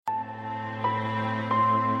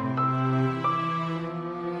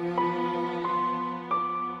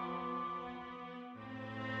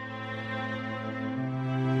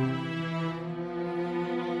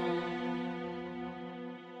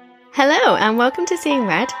Hello and welcome to Seeing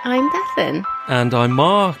Red. I'm Bethan. And I'm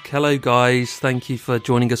Mark. Hello guys, thank you for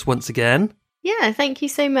joining us once again. Yeah, thank you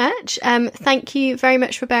so much. Thank you very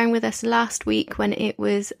much for bearing with us last week when it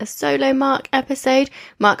was a solo Mark episode.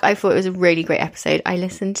 Mark, I thought it was a really great episode. I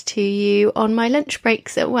listened to you on my lunch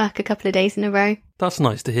breaks at work a couple of days in a row. That's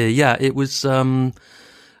nice to hear. Yeah, it was an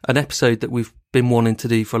episode that we've been wanting to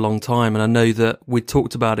do for a long time, and I know that we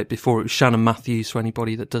talked about it before. It was Shannon Matthews, for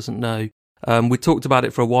anybody that doesn't know. We talked about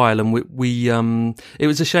it for a while, and we it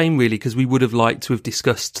was a shame really, because we would have liked to have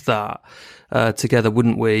discussed that together,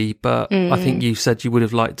 wouldn't we? But I think you said you would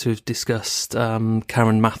have liked to have discussed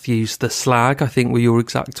Karen Matthews, the slag, I think were your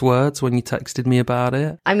exact words when you texted me about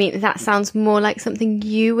it. I mean, that sounds more like something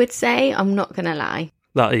you would say, I'm not going to lie.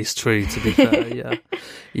 That is true, to be fair, yeah.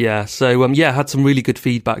 Yeah, so, had some really good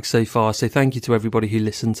feedback so far, so thank you to everybody who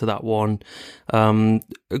listened to that one.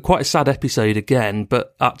 Quite a sad episode again,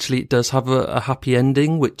 but actually it does have a happy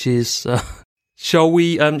ending, which is... Shall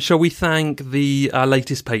we thank our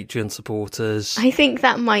latest Patreon supporters? I think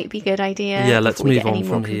that might be a good idea. Yeah, let's move on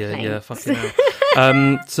from here. Yeah, fucking hell.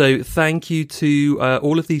 So thank you to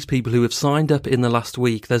all of these people who have signed up in the last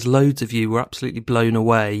week. There's loads of you. We're absolutely blown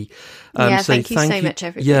away. Thank you so much,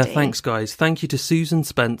 everybody. Yeah, thanks, guys. Thank you to Susan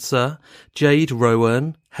Spencer, Jade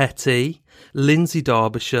Rowan, Hetty, Lindsay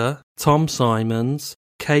Derbyshire, Tom Simons,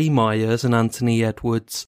 Kay Myers and Anthony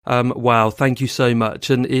Edwards. Wow, thank you so much.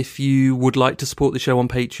 And if you would like to support the show on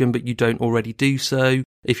Patreon, but you don't already do so,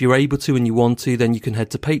 if you're able to and you want to, then you can head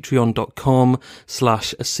to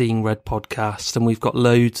patreon.com/Seeing Red podcast. And we've got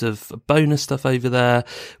loads of bonus stuff over there.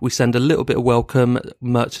 We send a little bit of welcome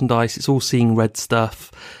merchandise. It's all Seeing Red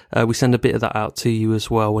stuff. We send a bit of that out to you as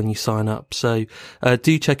well when you sign up. So,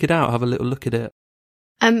 do check it out. Have a little look at it.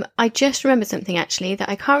 I just remembered something actually that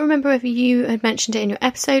I can't remember whether you had mentioned it in your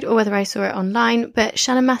episode or whether I saw it online, but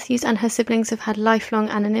Shannon Matthews and her siblings have had lifelong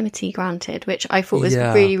anonymity granted, which I thought was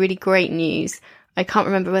really, really great news. I can't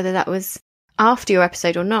remember whether that was after your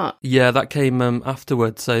episode or not. Yeah, that came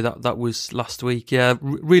afterwards, so that was last week. Yeah,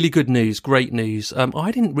 really good news, great news.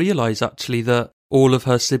 I didn't realise actually that all of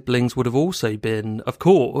her siblings would have also been, of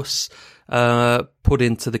course, put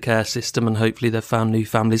into the care system, and hopefully they've found new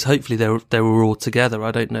families. Hopefully they were all together.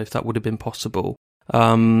 I don't know if that would have been possible.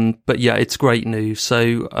 But yeah, it's great news.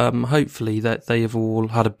 So hopefully that they have all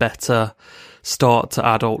had a better start to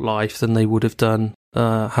adult life than they would have done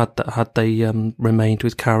had they remained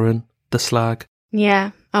with Karen, the slag.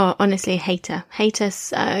 Yeah. Oh, honestly, hate her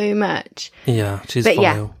so much. Yeah, she's vile.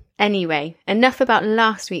 Yeah. Anyway, enough about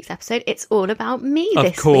last week's episode. It's all about me this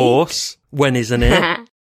week. Of course. When isn't it?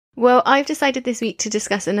 Well, I've decided this week to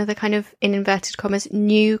discuss another kind of, in inverted commas,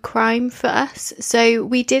 new crime for us. So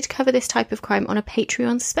we did cover this type of crime on a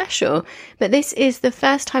Patreon special, but this is the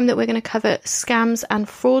first time that we're going to cover scams and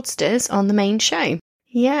fraudsters on the main show.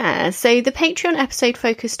 Yeah, so the Patreon episode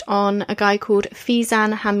focused on a guy called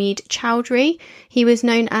Fizan Hamid Chowdhury. He was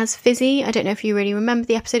known as Fizzy. I don't know if you really remember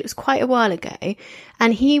the episode. It was quite a while ago.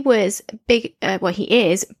 And he was he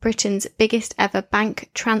is Britain's biggest ever bank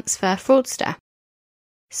transfer fraudster.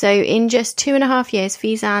 So in just 2.5 years,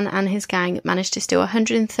 Fizan and his gang managed to steal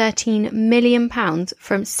 £113 million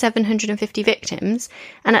from 750 victims.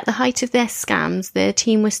 And at the height of their scams, the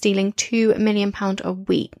team was stealing £2 million a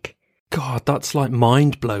week. God, that's like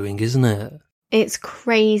mind-blowing, isn't it? It's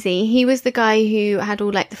crazy. He was the guy who had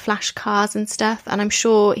all like the flash cars and stuff, and I'm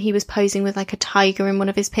sure he was posing with like a tiger in one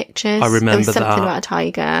of his pictures. I remember there was something that. About a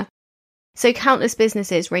tiger. So countless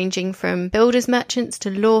businesses ranging from builders merchants to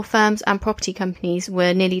law firms and property companies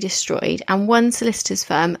were nearly destroyed, and one solicitor's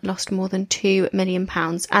firm lost more than £2 million,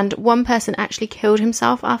 and one person actually killed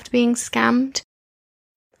himself after being scammed.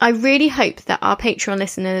 I really hope that our Patreon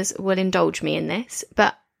listeners will indulge me in this,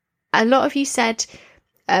 but a lot of you said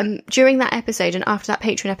during that episode and after that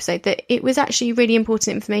Patreon episode that it was actually really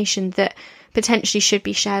important information that potentially should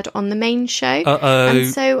be shared on the main show. And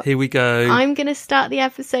so here we go. I'm going to start the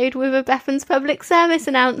episode with a Bethan's public service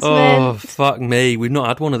announcement. Oh, fuck me. We've not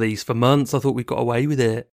had one of these for months. I thought we got away with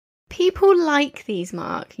it. People like these,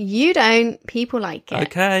 Mark. You don't. People like it.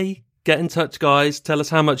 Okay. Get in touch, guys. Tell us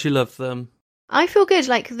how much you love them. I feel good,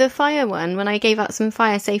 like the fire one, when I gave out some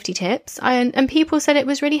fire safety tips, and people said it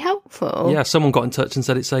was really helpful. Yeah, someone got in touch and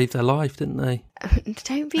said it saved their life, didn't they?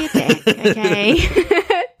 Don't be a dick, okay?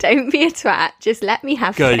 Don't be a twat. Just let me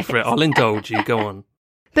have Go this. for it. I'll indulge you. Go on.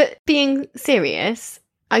 But being serious,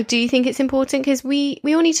 I do think it's important because we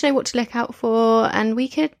all need to know what to look out for, and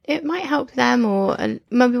it might help them or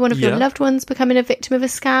maybe one of your loved ones becoming a victim of a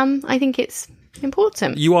scam. I think it's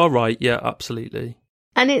important. You are right. Yeah, absolutely.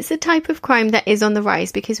 And it's a type of crime that is on the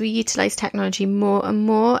rise because we utilise technology more and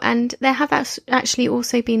more. And there have actually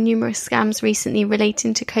also been numerous scams recently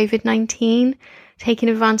relating to COVID-19, taking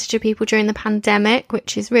advantage of people during the pandemic,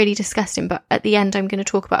 which is really disgusting. But at the end, I'm going to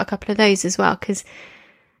talk about a couple of those as well, because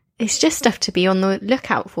it's just stuff to be on the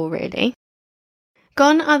lookout for, really.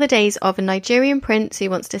 Gone are the days of a Nigerian prince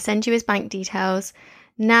who wants to send you his bank details.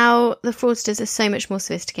 Now the fraudsters are so much more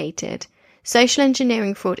sophisticated. Social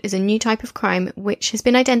engineering fraud is a new type of crime which has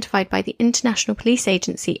been identified by the International Police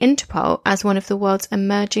Agency, Interpol, as one of the world's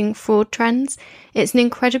emerging fraud trends. It's an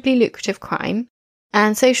incredibly lucrative crime,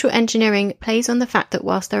 and social engineering plays on the fact that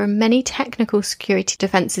whilst there are many technical security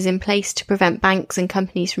defences in place to prevent banks and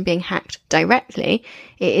companies from being hacked directly,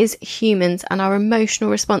 it is humans and our emotional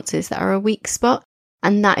responses that are a weak spot,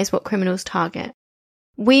 and that is what criminals target.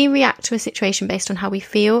 We react to a situation based on how we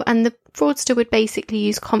feel, and the fraudster would basically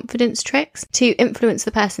use confidence tricks to influence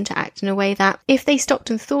the person to act in a way that, if they stopped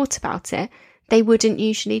and thought about it, they wouldn't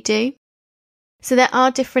usually do. So there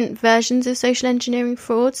are different versions of social engineering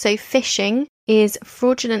fraud. So phishing is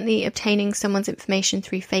fraudulently obtaining someone's information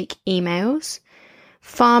through fake emails.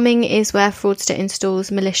 Farming is where fraudster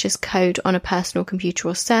installs malicious code on a personal computer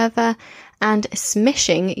or server. And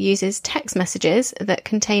smishing uses text messages that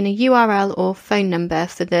contain a URL or phone number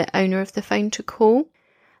for the owner of the phone to call.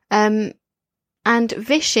 And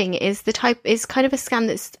vishing is kind of a scam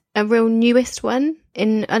that's a real newest one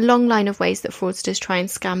in a long line of ways that fraudsters try and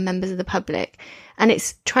scam members of the public. And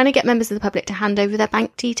it's trying to get members of the public to hand over their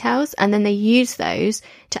bank details, and then they use those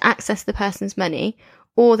to access the person's money,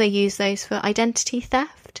 or they use those for identity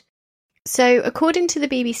theft. So according to the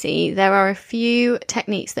BBC, there are a few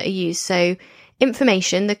techniques that are used. So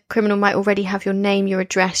information, the criminal might already have your name, your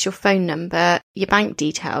address, your phone number, your bank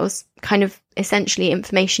details, kind of essentially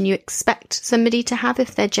information you expect somebody to have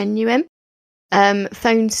if they're genuine.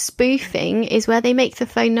 Phone spoofing is where they make the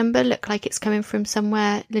phone number look like it's coming from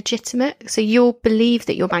somewhere legitimate. So you'll believe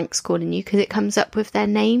that your bank's calling you because it comes up with their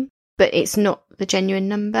name, but it's not the genuine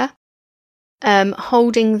number.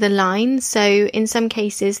 Holding the line. So in some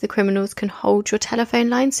cases, the criminals can hold your telephone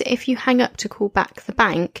line. So if you hang up to call back the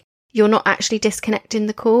bank, you're not actually disconnecting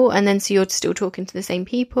the call, and then so you're still talking to the same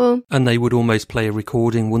people. And they would almost play a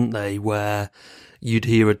recording, wouldn't they, where you'd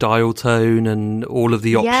hear a dial tone and all of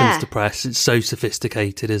the options to press. It's so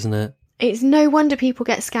sophisticated, isn't it? It's no wonder people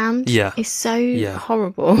get scammed. Yeah. It's so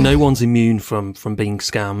horrible. No one's immune from being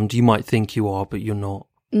scammed. You might think you are, but you're not.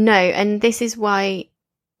 No, and this is why,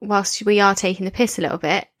 whilst we are taking the piss a little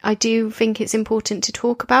bit, I do think it's important to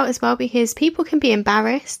talk about as well, because people can be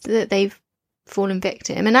embarrassed that they've fallen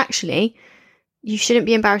victim, and actually you shouldn't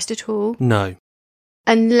be embarrassed at all. No.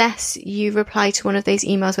 Unless you reply to one of those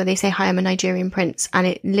emails where they say, "Hi, I'm a Nigerian prince," and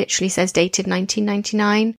it literally says dated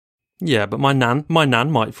 1999. Yeah, but my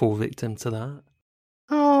nan might fall victim to that.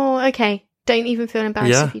 Oh, okay. Don't even feel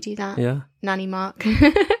embarrassed if you do that. Yeah. Nanny Mark.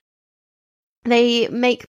 They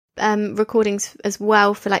make recordings as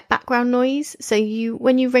well for like background noise. So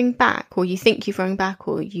when you ring back, or you think you've rung back,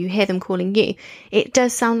 or you hear them calling you, it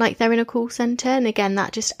does sound like they're in a call centre. And again,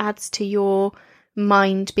 that just adds to your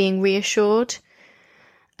mind being reassured.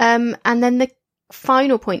 And then the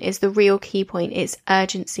final point is the real key point. It's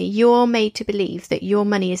urgency. You're made to believe that your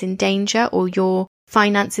money is in danger, or your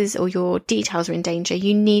finances or your details are in danger.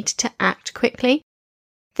 You need to act quickly.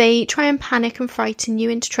 They try and panic and frighten you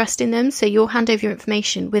into trusting them, so you'll hand over your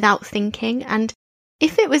information without thinking. And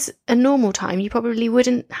if it was a normal time, you probably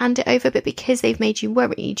wouldn't hand it over, but because they've made you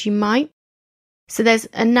worried, you might. So there's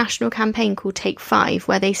a national campaign called Take 5,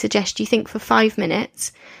 where they suggest you think for 5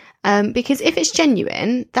 minutes, because if it's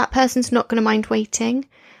genuine, that person's not going to mind waiting,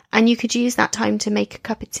 and you could use that time to make a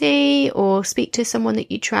cup of tea or speak to someone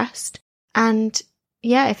that you trust. And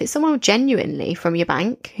yeah, if it's someone genuinely from your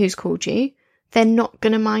bank who's called you, they're not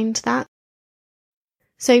going to mind that.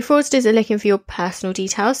 So fraudsters are looking for your personal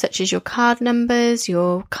details, such as your card numbers,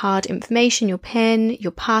 your card information, your PIN,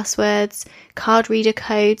 your passwords, card reader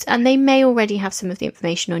codes, and they may already have some of the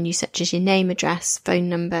information on you, such as your name, address, phone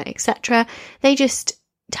number, etc. They just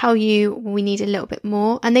tell you, we need a little bit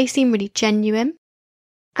more, and they seem really genuine.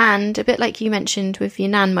 And a bit like you mentioned with your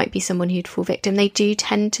nan might be someone who'd fall victim, they do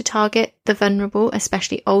tend to target the vulnerable,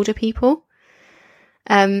 especially older people.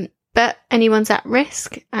 But anyone's at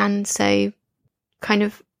risk, and so kind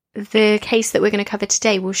of the case that we're going to cover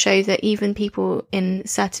today will show that even people in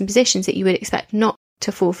certain positions that you would expect not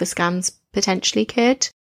to fall for scams potentially could.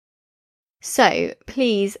 So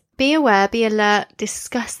please be aware, be alert,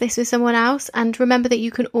 discuss this with someone else, and remember that you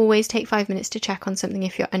can always take 5 minutes to check on something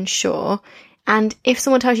if you're unsure. And if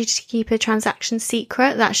someone tells you to keep a transaction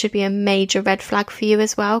secret, that should be a major red flag for you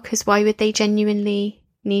as well, because why would they genuinely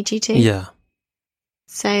need you to? Yeah.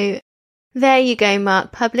 So there you go,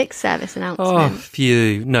 Mark. Public service announcement. Oh,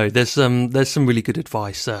 phew. No, there's some really good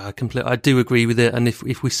advice there. I do agree with it. And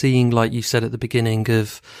if we're seeing, like you said at the beginning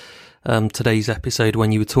of today's episode,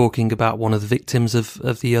 when you were talking about one of the victims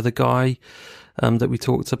of the other guy that we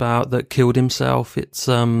talked about that killed himself, it's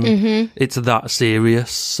that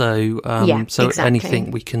serious. So exactly.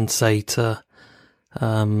 Anything we can say to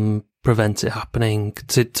prevent it happening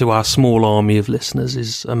to our small army of listeners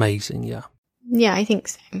is amazing. Yeah, I think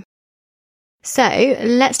so. So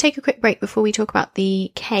let's take a quick break before we talk about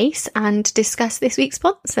the case and discuss this week's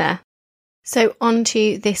sponsor. So on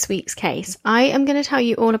to this week's case. I am going to tell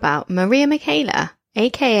you all about Maria Michaela,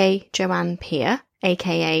 aka Joanne Peer,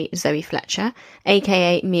 aka Zoe Fletcher,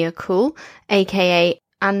 aka Mia Cool, aka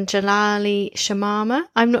Anjali Sharma.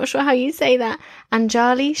 I'm not sure how you say that.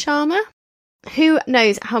 Anjali Sharma? Who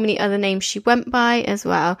knows how many other names she went by as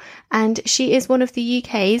well. And she is one of the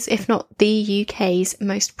UK's, if not the UK's,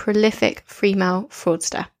 most prolific female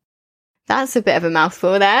fraudster. That's a bit of a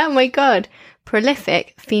mouthful there. Oh my God.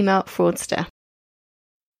 Prolific female fraudster.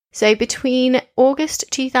 So between August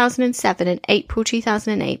 2007 and April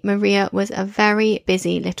 2008, Maria was a very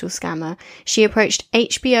busy little scammer. She approached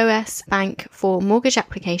HBOS Bank for mortgage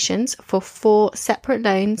applications for 4 separate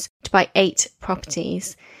loans to buy 8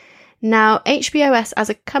 properties. Now, HBOS as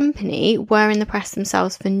a company were in the press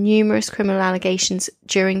themselves for numerous criminal allegations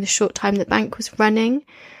during the short time the bank was running.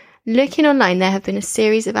 Looking online, there have been a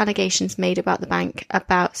series of allegations made about the bank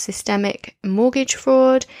about systemic mortgage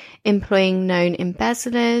fraud, employing known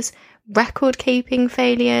embezzlers, record-keeping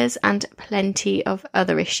failures, and plenty of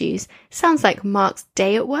other issues. Sounds like Mark's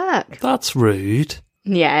day at work. That's rude.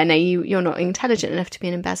 Yeah, no, you're not intelligent enough to be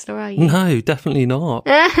an embezzler, are you? No, definitely not.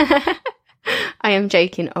 I am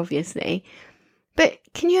joking, obviously. But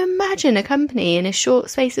can you imagine a company in a short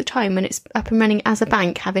space of time when it's up and running as a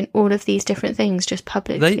bank having all of these different things just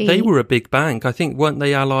publicly? They were a big bank. I think, weren't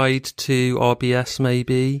they allied to RBS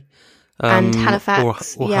maybe? And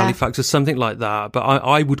Halifax. Or Halifax or something like that. But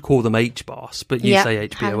I would call them HBOS, but you say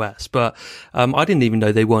HBOS. But I didn't even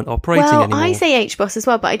know they weren't operating anymore. Well, I say HBOS as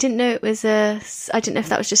well, but I didn't know I didn't know if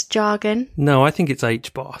that was just jargon. No, I think it's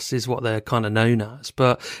HBOS is what they're kind of known as.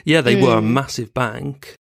 But yeah, they were a massive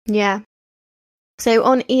bank. Yeah. So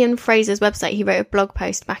on Ian Fraser's website, he wrote a blog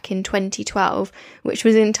post back in 2012, which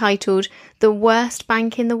was entitled "The Worst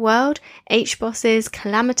Bank in the World, HBOS's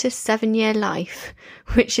Calamitous 7-Year Life,"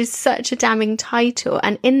 which is such a damning title.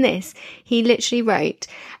 And in this, he literally wrote,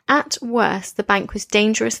 "At worst, the bank was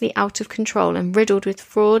dangerously out of control and riddled with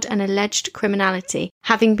fraud and alleged criminality,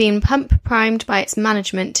 having been pump-primed by its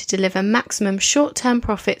management to deliver maximum short-term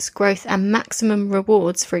profits, growth and maximum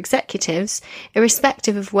rewards for executives,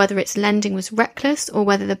 irrespective of whether its lending was reckless or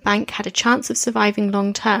whether the bank had a chance of surviving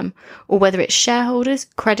long-term, or whether its shareholders,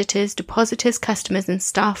 creditors, depositors, customers and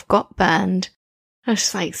staff got burned." I was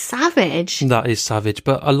just like, savage. That is savage,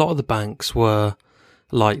 but a lot of the banks were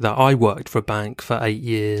like that. I worked for a bank for 8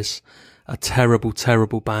 years, a terrible,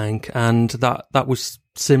 terrible bank, and that was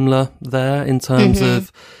similar there in terms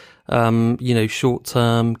of,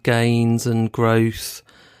 short-term gains and growth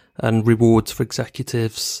and rewards for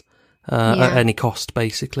executives at any cost,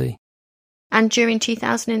 basically. And during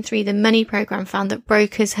 2003, the Money Programme found that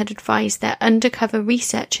brokers had advised their undercover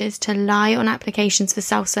researchers to lie on applications for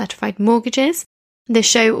self-certified mortgages. The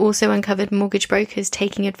show also uncovered mortgage brokers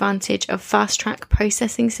taking advantage of fast-track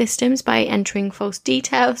processing systems by entering false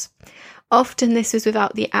details. Often this was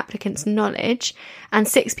without the applicant's knowledge, and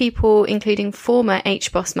 6 people, including former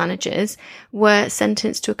HBOS managers, were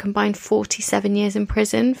sentenced to a combined 47 years in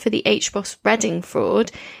prison for the HBOS Reading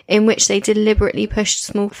fraud, in which they deliberately pushed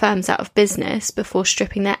small firms out of business before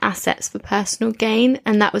stripping their assets for personal gain,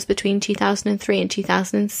 and that was between 2003 and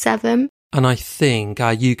 2007. And I think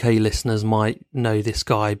our UK listeners might know this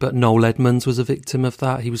guy, but Noel Edmonds was a victim of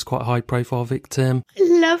that. He was quite a high-profile victim. I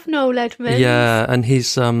love Noel Edmonds. Yeah, and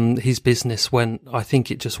his business went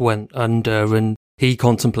under, and he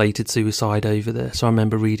contemplated suicide over this. I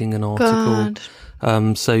remember reading an article.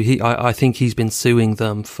 God. So I think he's been suing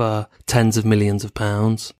them for tens of millions of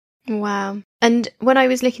pounds. Wow. And when I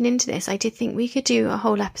was looking into this, I did think we could do a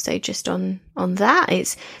whole episode just on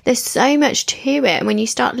that. There's so much to it. And when you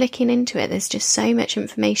start looking into it, there's just so much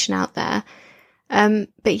information out there.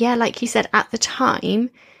 But yeah, like you said, at the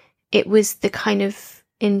time, it was the kind of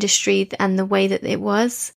industry and the way that it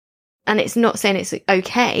was. And it's not saying it's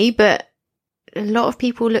okay, but a lot of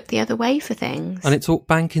people look the other way for things. And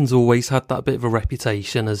banking's always had that bit of a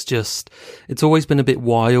reputation as it's always been a bit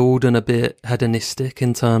wild and a bit hedonistic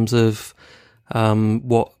in terms of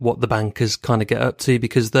what the bankers kind of get up to,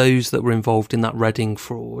 because those that were involved in that Reading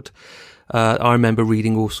fraud, I remember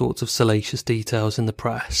reading all sorts of salacious details in the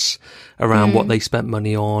press around what they spent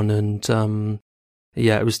money on, and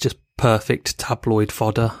it was just perfect tabloid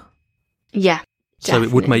fodder. Yeah, so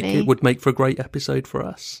definitely. it would make for a great episode for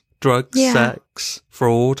us. Drugs, sex,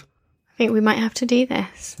 fraud. I think we might have to do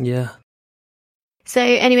this. Yeah. So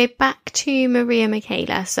anyway, back to Maria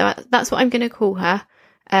Michaela. So that's what I'm going to call her,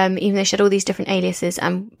 even though she had all these different aliases,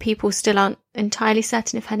 and people still aren't entirely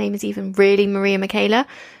certain if her name is even really Maria Michaela.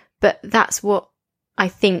 But that's what I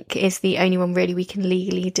think is the only one really we can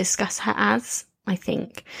legally discuss her as, I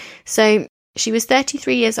think. So she was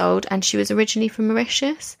 33 years old and she was originally from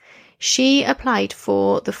Mauritius. She applied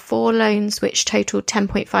for the 4 loans which totaled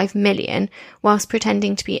 10.5 million whilst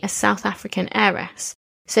pretending to be a South African heiress.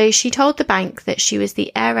 So she told the bank that she was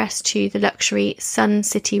the heiress to the luxury Sun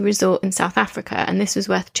City Resort in South Africa, and this was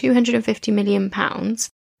worth £250 million.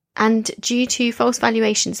 And due to false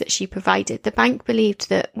valuations that she provided, the bank believed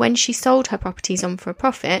that when she sold her properties on for a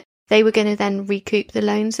profit, they were going to then recoup the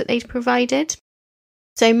loans that they'd provided.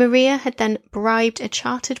 So Maria had then bribed a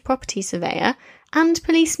chartered property surveyor and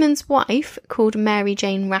policeman's wife called Mary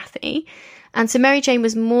Jane Rathy. And so Mary Jane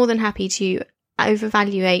was more than happy to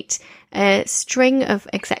overvaluate a string of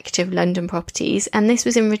executive London properties, and this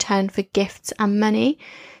was in return for gifts and money.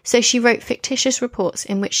 So she wrote fictitious reports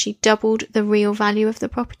in which she doubled the real value of the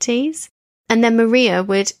properties. And then Maria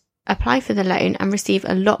would apply for the loan and receive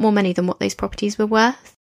a lot more money than what those properties were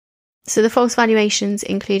worth. So the false valuations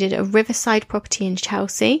included a riverside property in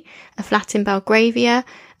Chelsea, a flat in Belgravia,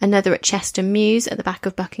 another at Chester Mews at the back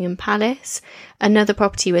of Buckingham Palace, another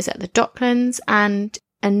property was at the Docklands, and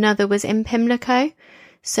another was in Pimlico.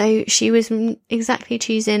 So she was exactly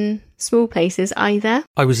choosing small places either.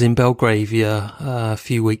 I was in Belgravia a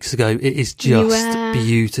few weeks ago. It is just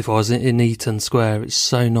beautiful. I was in Eaton Square. It's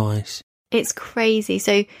so nice. It's crazy.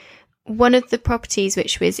 So one of the properties,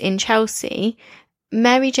 which was in Chelsea,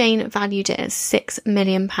 Mary Jane valued it at £6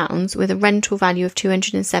 million with a rental value of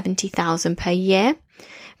 £270,000 per year.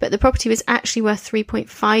 But the property was actually worth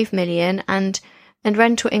 £3.5 million and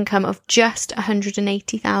rental income of just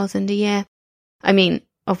 £180,000 a year. I mean,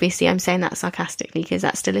 obviously I'm saying that sarcastically because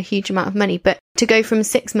that's still a huge amount of money, but to go from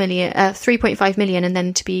 3.5 million and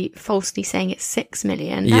then to be falsely saying it's 6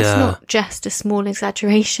 million, that's not just a small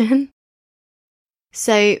exaggeration.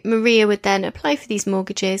 So Maria would then apply for these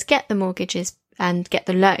mortgages, get the mortgages and get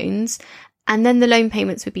the loans, and then the loan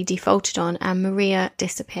payments would be defaulted on and Maria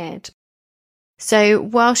disappeared. So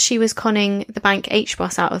while she was conning the bank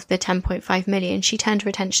HBOS out of the 10.5 million, she turned her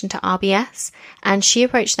attention to RBS and she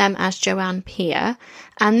approached them as Joanne Peer.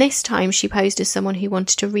 And this time she posed as someone who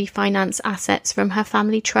wanted to refinance assets from her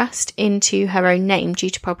family trust into her own name due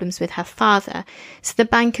to problems with her father. So the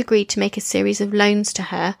bank agreed to make a series of loans to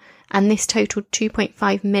her, and this totaled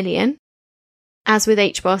 2.5 million. As with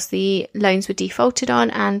HBOS, the loans were defaulted on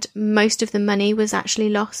and most of the money was actually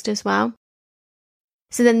lost as well.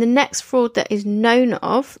 So then the next fraud that is known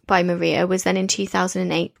of by Maria was then in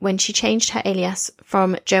 2008 when she changed her alias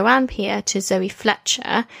from Joanne Peer to Zoe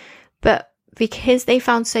Fletcher. But because they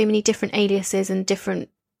found so many different aliases and different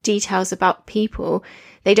details about people,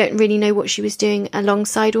 they don't really know what she was doing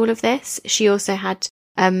alongside all of this. She also had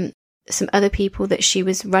some other people that she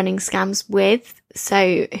was running scams with,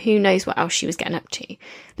 so who knows what else she was getting up to.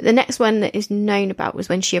 But the next one that is known about was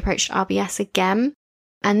when she approached RBS again.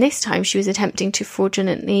 And this time she was attempting to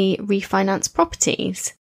fraudulently refinance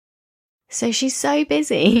properties. So she's so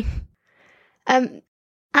busy. At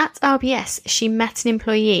RBS, she met an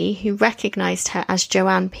employee who recognised her as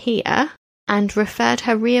Joanne Peer and referred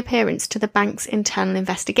her reappearance to the bank's internal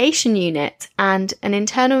investigation unit. And an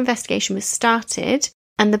internal investigation was started,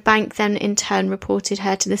 and the bank then in turn reported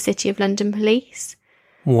her to the City of London Police.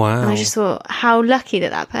 Wow. And I just thought how lucky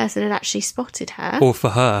that person had actually spotted her. Or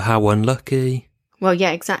for her, how unlucky. Well,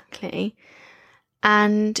 yeah, exactly.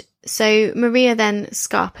 And so Maria then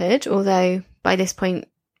scarpered, although by this point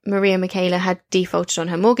Maria Michaela had defaulted on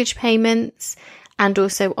her mortgage payments and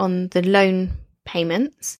also on the loan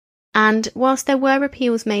payments. And whilst there were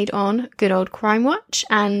appeals made on good old Crime Watch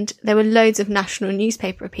and there were loads of national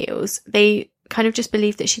newspaper appeals, they kind of just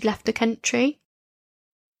believed that she'd left the country.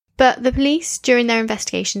 But the police, during their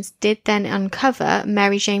investigations, did then uncover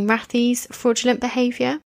Mary Jane Rathy's fraudulent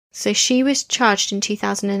behaviour. So she was charged in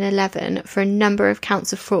 2011 for a number of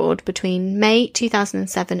counts of fraud between May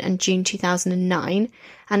 2007 and June 2009,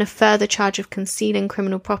 and a further charge of concealing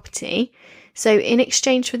criminal property. So in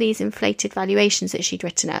exchange for these inflated valuations that she'd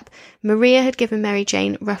written up, Maria had given Mary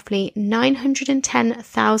Jane roughly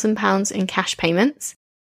 £910,000 in cash payments,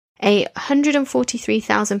 a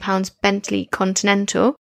 £143,000 Bentley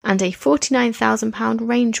Continental, and a £49,000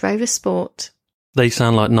 Range Rover Sport. They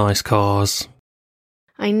sound like nice cars.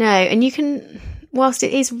 I know, and you can, whilst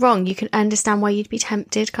it is wrong, you can understand why you'd be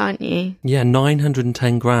tempted, can't you? Yeah,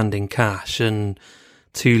 910 grand in cash and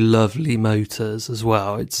 2 lovely motors as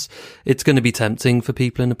well. It's going to be tempting for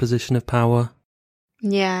people in a position of power.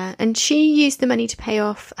 Yeah, and she used the money to pay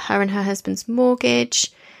off her and her husband's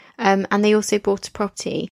mortgage, and they also bought a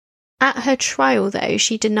property. At her trial, though,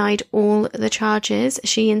 she denied all the charges.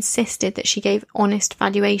 She insisted that she gave honest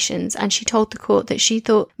valuations, and she told the court that she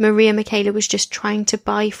thought Maria Michaela was just trying to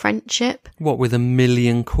buy friendship. What, with £1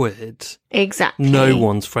 million? Exactly. No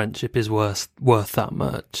one's friendship is worth that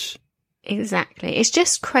much. Exactly. It's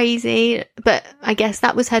just crazy, but I guess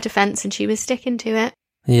that was her defence and she was sticking to it.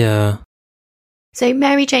 Yeah. So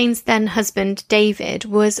Mary Jane's then husband, David,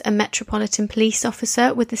 was a Metropolitan Police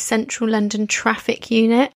officer with the Central London Traffic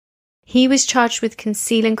Unit. He was charged with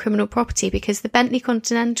concealing criminal property because the Bentley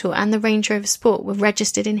Continental and the Range Rover Sport were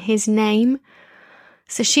registered in his name.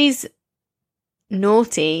 So she's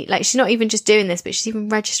naughty. Like, she's not even just doing this, but she's even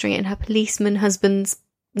registering it in her policeman husband's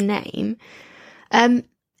name.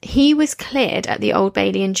 He was cleared at the Old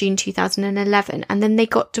Bailey in June 2011, and then they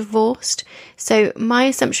got divorced. So my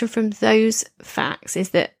assumption from those facts is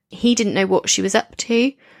that he didn't know what she was up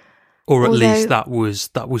to. Or at least that was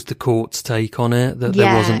the court's take on it, that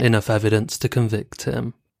there wasn't enough evidence to convict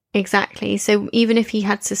him. Exactly. So even if he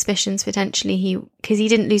had suspicions, potentially because he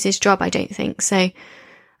didn't lose his job, I don't think. So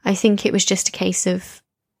I think it was just a case of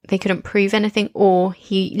they couldn't prove anything, or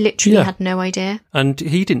he literally had no idea. And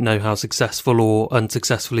he didn't know how successful or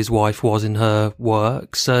unsuccessful his wife was in her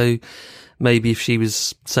work. So maybe if she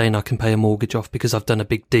was saying, I can pay a mortgage off because I've done a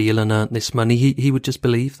big deal and earned this money, he would just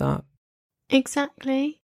believe that.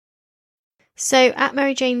 Exactly. So at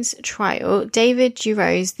Mary Jane's trial, David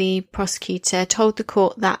Duros, the prosecutor, told the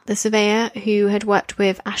court that the surveyor who had worked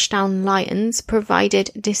with Ashdown Lyons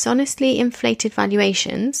provided dishonestly inflated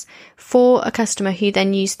valuations for a customer who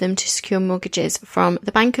then used them to secure mortgages from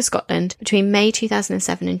the Bank of Scotland between May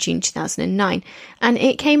 2007 and June 2009. And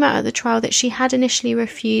it came out at the trial that she had initially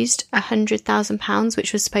refused £100,000,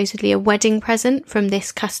 which was supposedly a wedding present from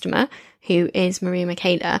this customer, who is Maria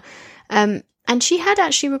Michaela. And she had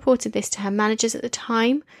actually reported this to her managers at the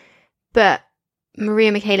time, but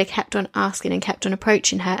Maria Michaela kept on asking and kept on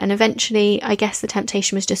approaching her, and eventually I guess the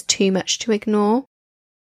temptation was just too much to ignore.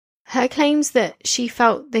 Her claims that she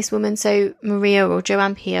felt this woman, so Maria or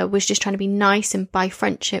Joanne Pia, was just trying to be nice and buy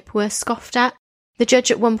friendship were scoffed at. The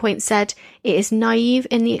judge at one point said, "It is naive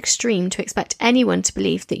in the extreme to expect anyone to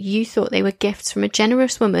believe that you thought they were gifts from a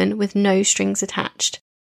generous woman with no strings attached."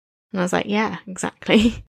 And I was like, yeah,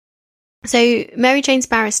 exactly. So Mary Jane's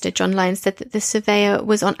barrister, John Lyons, said that the surveyor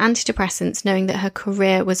was on antidepressants knowing that her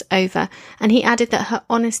career was over, and he added that her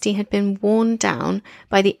honesty had been worn down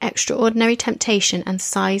by the extraordinary temptation and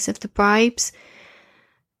size of the bribes.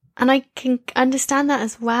 And I can understand that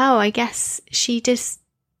as well. I guess she just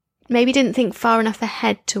maybe didn't think far enough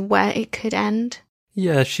ahead to where it could end.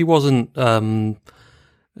 Yeah, she wasn't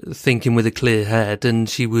thinking with a clear head, and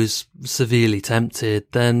she was severely tempted.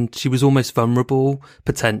 Then she was almost vulnerable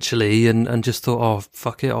potentially, and just thought, oh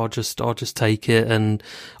fuck it, I'll just take it and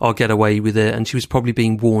I'll get away with it. And she was probably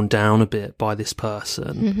being worn down a bit by this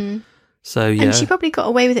person. Mm-hmm. So yeah, and she probably got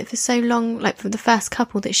away with it for so long, like for the first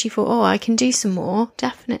couple, that she thought, oh, I can do some more,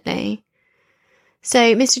 definitely.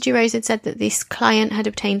 So Mr. Duros had said that this client had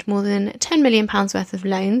obtained more than £10 million worth of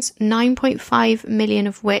loans, 9.5 million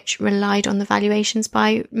of which relied on the valuations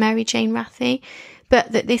by Mary Jane Rathie,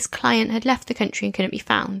 but that this client had left the country and couldn't be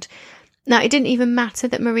found. Now, it didn't even matter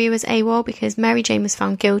that Maria was AWOL, because Mary Jane was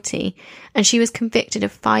found guilty and she was convicted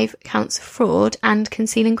of 5 counts of fraud and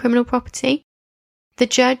concealing criminal property. The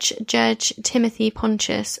Judge Timothy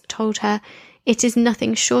Pontius, told her, "It is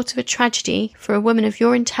nothing short of a tragedy for a woman of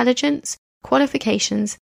your intelligence,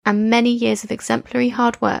 qualifications, and many years of exemplary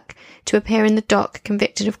hard work to appear in the dock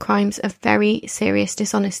convicted of crimes of very serious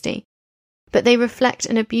dishonesty. But they reflect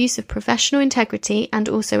an abuse of professional integrity and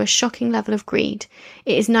also a shocking level of greed.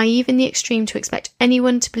 It is naive in the extreme to expect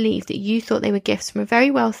anyone to believe that you thought they were gifts from a very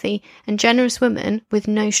wealthy and generous woman with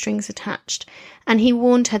no strings attached." And he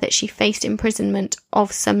warned her that she faced imprisonment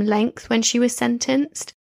of some length when she was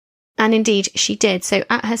sentenced. And indeed, she did. So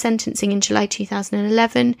at her sentencing in July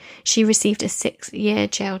 2011, she received a 6-year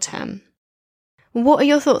jail term. What are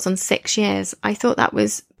your thoughts on 6 years? I thought that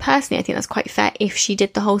was, personally, I think that's quite fair if she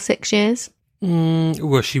did the whole 6 years.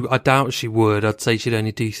 Well, I doubt she would. I'd say she'd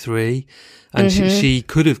only do 3. And she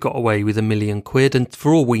could have got away with £1 million. And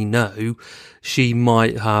for all we know, she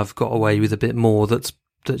might have got away with a bit more that's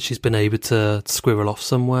that she's been able to squirrel off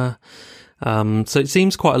somewhere. So it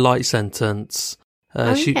seems quite a light sentence.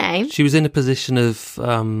 Okay. She was in a position of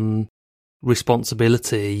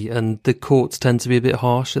responsibility, and the courts tend to be a bit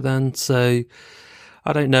harsher then. So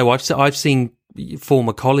I don't know. I've seen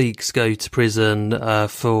former colleagues go to prison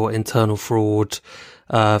for internal fraud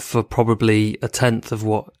for probably a tenth of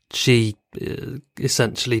what she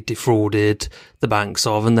essentially defrauded the banks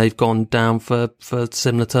of, and they've gone down for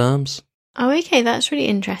similar terms. Oh, okay, that's really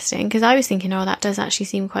interesting, because I was thinking, that does actually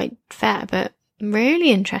seem quite fair, but really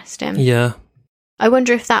interesting. Yeah. I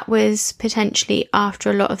wonder if that was potentially after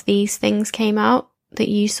a lot of these things came out that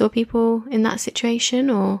you saw people in that situation,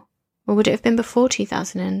 or would it have been before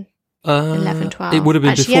 2011, 12? It would have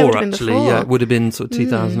been before, been actually. before. Yeah, it would have been sort of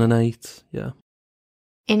 2008. Yeah.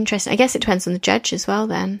 Interesting. I guess it depends on the judge as well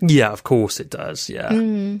then. Yeah, of course it does,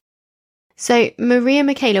 yeah. So Maria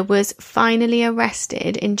Michaela was finally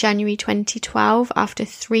arrested in January 2012 after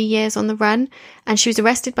 3 years on the run, and she was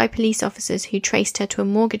arrested by police officers who traced her to a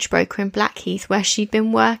mortgage broker in Blackheath where she'd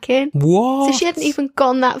been working. What? So she hadn't even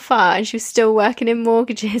gone that far and she was still working in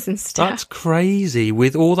mortgages and stuff. That's crazy.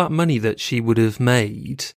 With all that money that she would have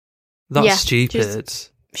made, that's stupid.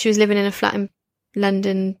 She was living in a flat in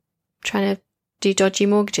London trying to do dodgy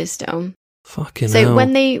mortgages still. Fucking hell. So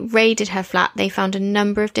when they raided her flat, they found a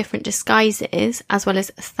number of different disguises, as well as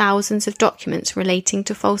thousands of documents relating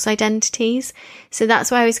to false identities. So that's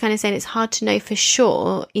why I was kind of saying it's hard to know for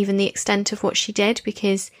sure, even the extent of what she did,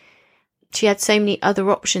 because she had so many other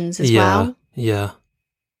options as well. Yeah.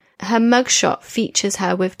 Her mugshot features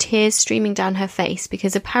her with tears streaming down her face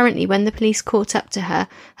because apparently when the police caught up to her,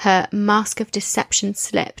 her mask of deception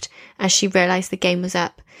slipped as she realised the game was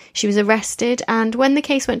up. She was arrested, and when the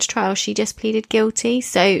case went to trial, she just pleaded guilty.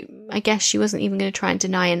 So I guess she wasn't even going to try and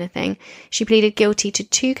deny anything. She pleaded guilty to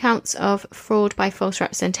 2 counts of fraud by false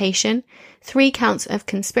representation, 3 counts of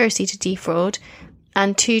conspiracy to defraud,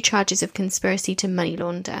 and 2 charges of conspiracy to money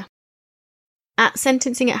launder. At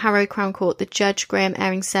sentencing at Harrow Crown Court, the judge, Graham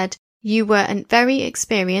Airing, said, "You were a very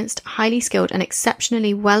experienced, highly skilled and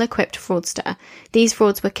exceptionally well-equipped fraudster. These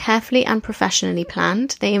frauds were carefully and professionally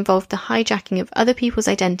planned. They involved the hijacking of other people's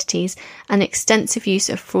identities and extensive use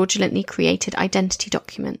of fraudulently created identity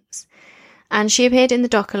documents." And she appeared in the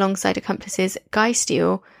dock alongside accomplices Guy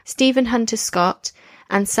Steele, Stephen Hunter Scott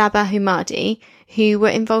and Sabah Humadi, who were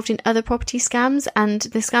involved in other property scams, and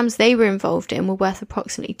the scams they were involved in were worth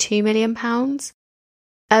approximately £2 million.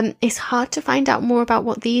 It's hard to find out more about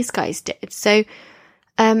what these guys did. So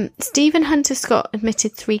Stephen Hunter Scott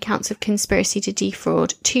admitted 3 counts of conspiracy to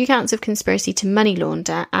defraud, 2 counts of conspiracy to money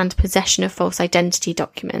launder and possession of false identity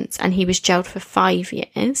documents, and he was jailed for 5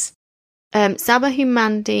 years. Sabah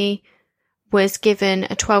Humadi was given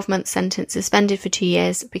a 12-month sentence, suspended for 2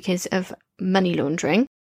 years because of money laundering.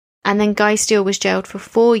 And then Guy Steele was jailed for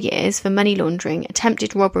 4 years for money laundering,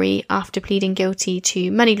 attempted robbery after pleading guilty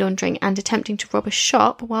to money laundering and attempting to rob a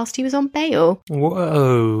shop whilst he was on bail.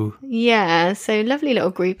 Whoa. Yeah, so lovely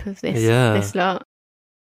little group of this lot.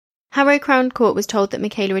 Harrow Crown Court was told that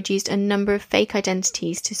Michaela had used a number of fake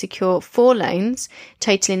identities to secure 4 loans,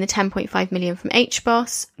 totaling the 10.5 million from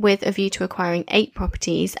HBOS, with a view to acquiring 8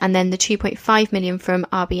 properties, and then the 2.5 million from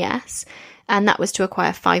RBS. And that was to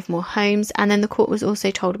acquire 5 more homes. And then the court was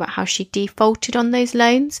also told about how she defaulted on those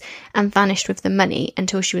loans and vanished with the money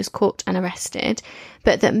until she was caught and arrested,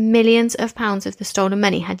 but that millions of pounds of the stolen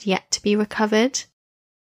money had yet to be recovered.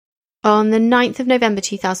 On the 9th of November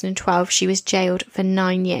 2012, she was jailed for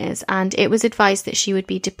 9 years, and it was advised that she would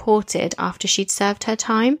be deported after she'd served her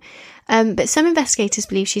time. But some investigators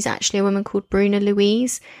believe she's actually a woman called Bruna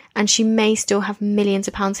Louise, and she may still have millions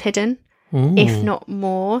of pounds hidden. If not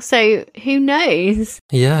more. So who knows?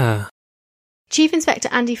 Yeah. Chief Inspector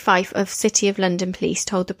Andy Fife of City of London Police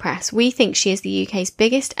told the press, "We think she is the UK's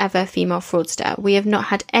biggest ever female fraudster. We have not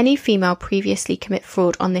had any female previously commit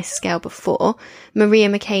fraud on this scale before. Maria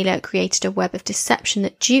Michaela created a web of deception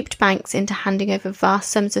that duped banks into handing over vast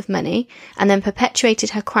sums of money and then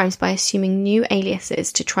perpetuated her crimes by assuming new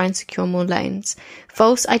aliases to try and secure more loans.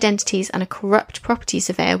 False identities and a corrupt property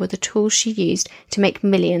surveyor were the tools she used to make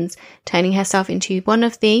millions, turning herself into one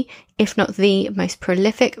of the, if not the, most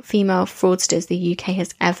prolific female fraudsters the UK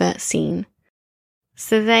has ever seen."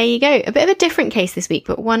 So there you go. A bit of a different case this week,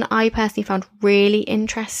 but one I personally found really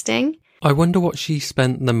interesting. I wonder what she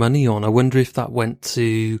spent the money on. I wonder if that went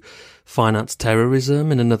to finance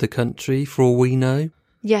terrorism in another country, for all we know.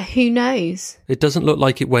 Yeah, who knows? It doesn't look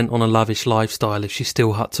like it went on a lavish lifestyle if she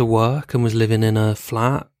still had to work and was living in a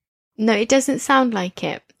flat. No, it doesn't sound like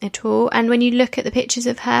it at all. And when you look at the pictures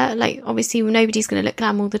of her, like, obviously nobody's going to look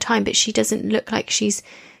glam all the time, but she doesn't look like she's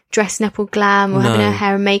dressing up all glam or having her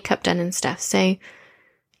hair and makeup done and stuff. So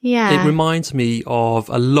Yeah. It reminds me of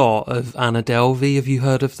a lot of Anna Delvey. Have you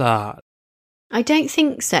heard of that? I don't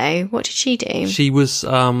think so. What did she do? She was,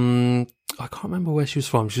 I can't remember where she was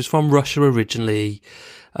from. She was from Russia originally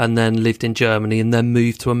and then lived in Germany and then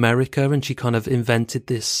moved to America, and she kind of invented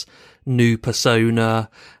this new persona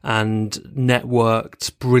and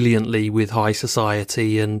networked brilliantly with high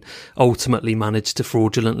society and ultimately managed to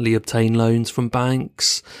fraudulently obtain loans from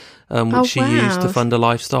banks, which she used to fund a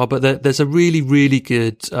lifestyle. But there's a really, really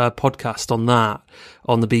good podcast on that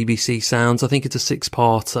on the BBC Sounds. I think it's a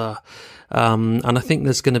 6-parter. And I think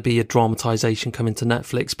there's going to be a dramatisation coming to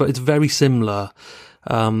Netflix, but it's very similar.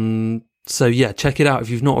 So yeah, check it out if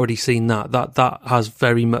you've not already seen that. That has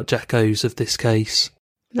very much echoes of this case.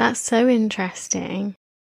 That's so interesting.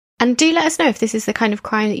 And do let us know if this is the kind of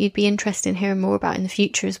crime that you'd be interested in hearing more about in the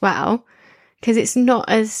future as well, because it's not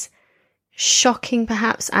as shocking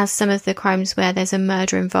perhaps as some of the crimes where there's a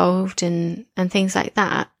murder involved and things like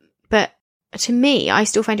that. But to me, I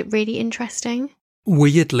still find it really interesting.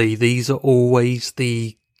 Weirdly, these are always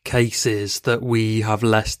the cases that we have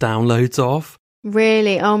less downloads of.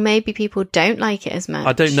 Really? Oh, maybe people don't like it as much.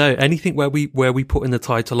 I don't know. Anything where we put in the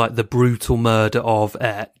title like the brutal murder of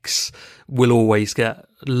X will always get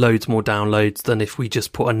loads more downloads than if we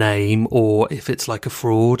just put a name or if it's like a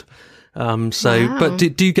fraud. Wow. But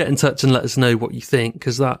do get in touch and let us know what you think,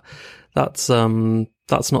 because that's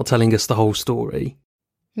not telling us the whole story.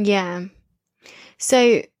 Yeah.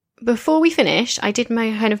 So before we finish, I did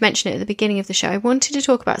kind of mention it at the beginning of the show. I wanted to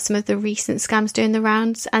talk about some of the recent scams doing the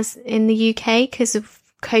rounds as in the UK because of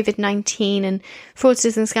COVID-19 and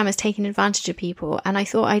fraudsters and scammers taking advantage of people. And I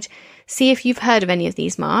thought I'd see if you've heard of any of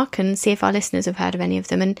these, Mark, and see if our listeners have heard of any of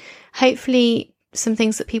them, and hopefully some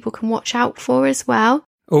things that people can watch out for as well.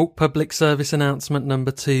 Oh, public service announcement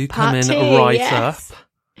number 2 Part coming 2, right yes. up.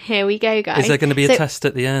 Here we go, guys. Is there going to be a test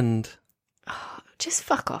at the end? Oh, just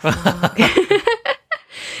fuck off, Mark.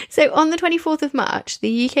 So on the 24th of March,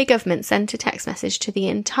 the UK government sent a text message to the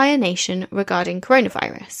entire nation regarding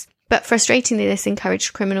coronavirus. But frustratingly, this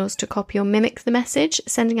encouraged criminals to copy or mimic the message,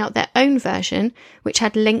 sending out their own version, which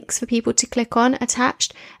had links for people to click on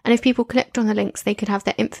attached. And if people clicked on the links, they could have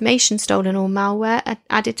their information stolen or malware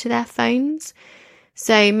added to their phones.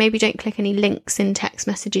 So maybe don't click any links in text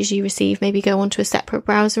messages you receive. Maybe go onto a separate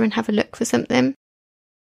browser and have a look for something.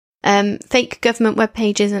 Fake government web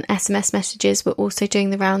pages and SMS messages were also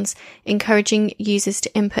doing the rounds, encouraging users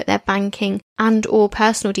to input their banking and or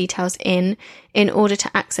personal details in order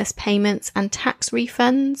to access payments and tax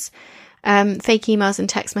refunds. Fake emails and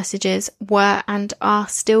text messages were and are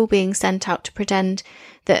still being sent out to pretend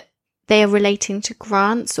that they are relating to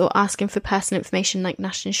grants or asking for personal information like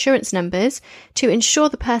national insurance numbers to ensure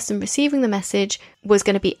the person receiving the message was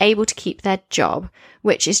going to be able to keep their job,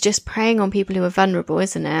 which is just preying on people who are vulnerable,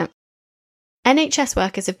 isn't it? NHS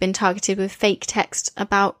workers have been targeted with fake text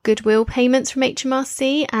about goodwill payments from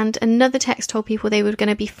HMRC, and another text told people they were going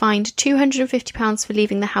to be fined £250 for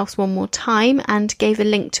leaving the house one more time and gave a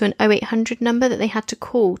link to an 0800 number that they had to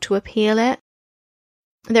call to appeal it.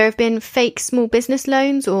 There have been fake small business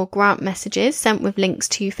loans or grant messages sent with links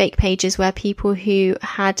to fake pages where people who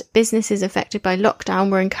had businesses affected by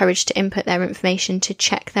lockdown were encouraged to input their information to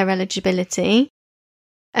check their eligibility.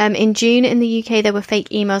 In June in the UK, there were fake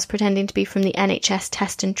emails pretending to be from the NHS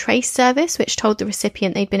Test and Trace service, which told the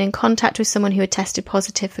recipient they'd been in contact with someone who had tested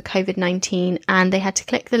positive for COVID-19, and they had to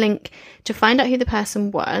click the link to find out who the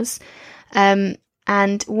person was.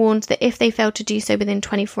 And warned that if they failed to do so within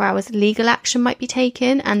 24 hours, legal action might be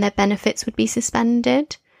taken and their benefits would be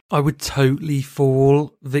suspended. I would totally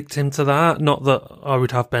fall victim to that. Not that I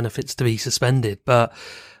would have benefits to be suspended, but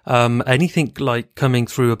anything like coming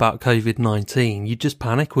through about COVID-19, you'd just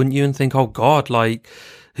panic, wouldn't you? And think, oh God, like,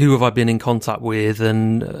 who have I been in contact with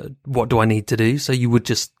and what do I need to do? So you would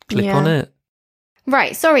just click on it.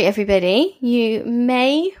 Right. Sorry, everybody. You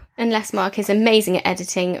may, unless Mark is amazing at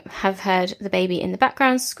editing, have heard the baby in the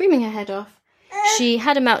background screaming her head off. She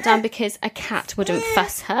had a meltdown because a cat wouldn't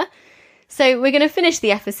fuss her. So we're going to finish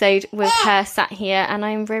the episode with her sat here, and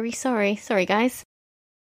I'm very sorry. Sorry, guys.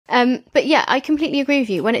 But yeah, I completely agree with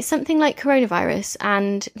you. When it's something like coronavirus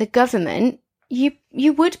and the government, you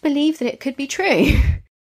would believe that it could be true.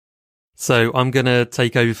 So I'm going to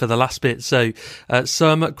take over for the last bit. So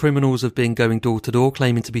some criminals have been going door to door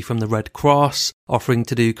claiming to be from the Red Cross, offering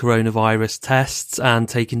to do coronavirus tests and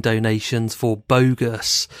taking donations for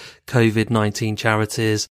bogus COVID-19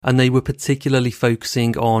 charities. And they were particularly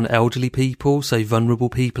focusing on elderly people, so vulnerable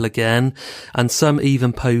people again. And some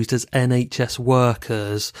even posed as NHS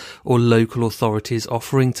workers or local authorities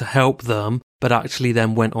offering to help them but actually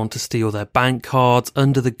then went on to steal their bank cards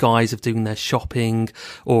under the guise of doing their shopping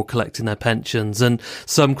or collecting their pensions. And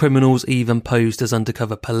some criminals even posed as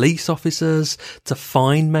undercover police officers to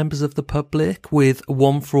find members of the public, with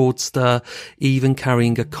one fraudster even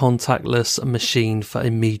carrying a contactless machine for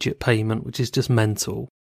immediate payment, which is just mental.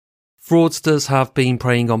 Fraudsters have been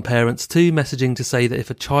preying on parents too, messaging to say that if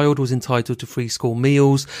a child was entitled to free school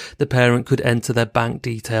meals, the parent could enter their bank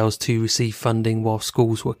details to receive funding while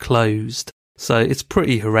schools were closed. So it's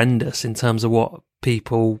pretty horrendous in terms of what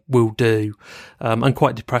people will do, and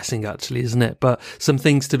quite depressing actually, isn't it? But some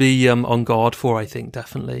things to be on guard for, I think,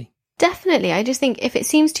 definitely. Definitely. I just think if it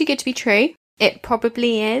seems too good to be true, it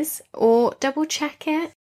probably is, or double check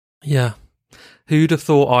it. Yeah. Who'd have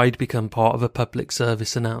thought I'd become part of a public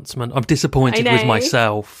service announcement? I'm disappointed with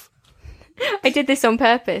myself. I did this on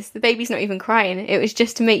purpose. The baby's not even crying. It was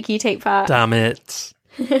just to make you take part. Damn it.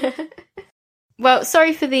 Well,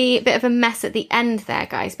 sorry for the bit of a mess at the end there,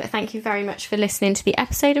 guys, but thank you very much for listening to the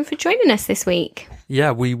episode and for joining us this week.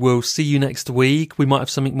 Yeah, we will see you next week. We might have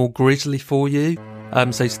something more grisly for you.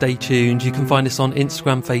 So stay tuned. You can find us on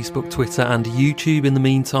Instagram, Facebook, Twitter and YouTube in the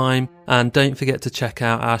meantime. And don't forget to check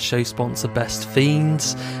out our show sponsor, Best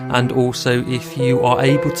Fiends. And also, if you are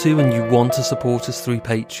able to and you want to support us through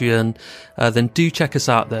Patreon, then do check us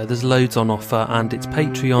out there. There's loads on offer, and it's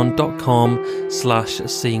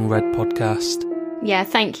patreon.com/seeingredpodcast. Yeah,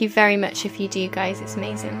 thank you very much if you do, guys. It's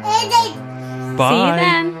amazing. Bye. See you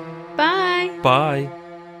then. Bye. Bye.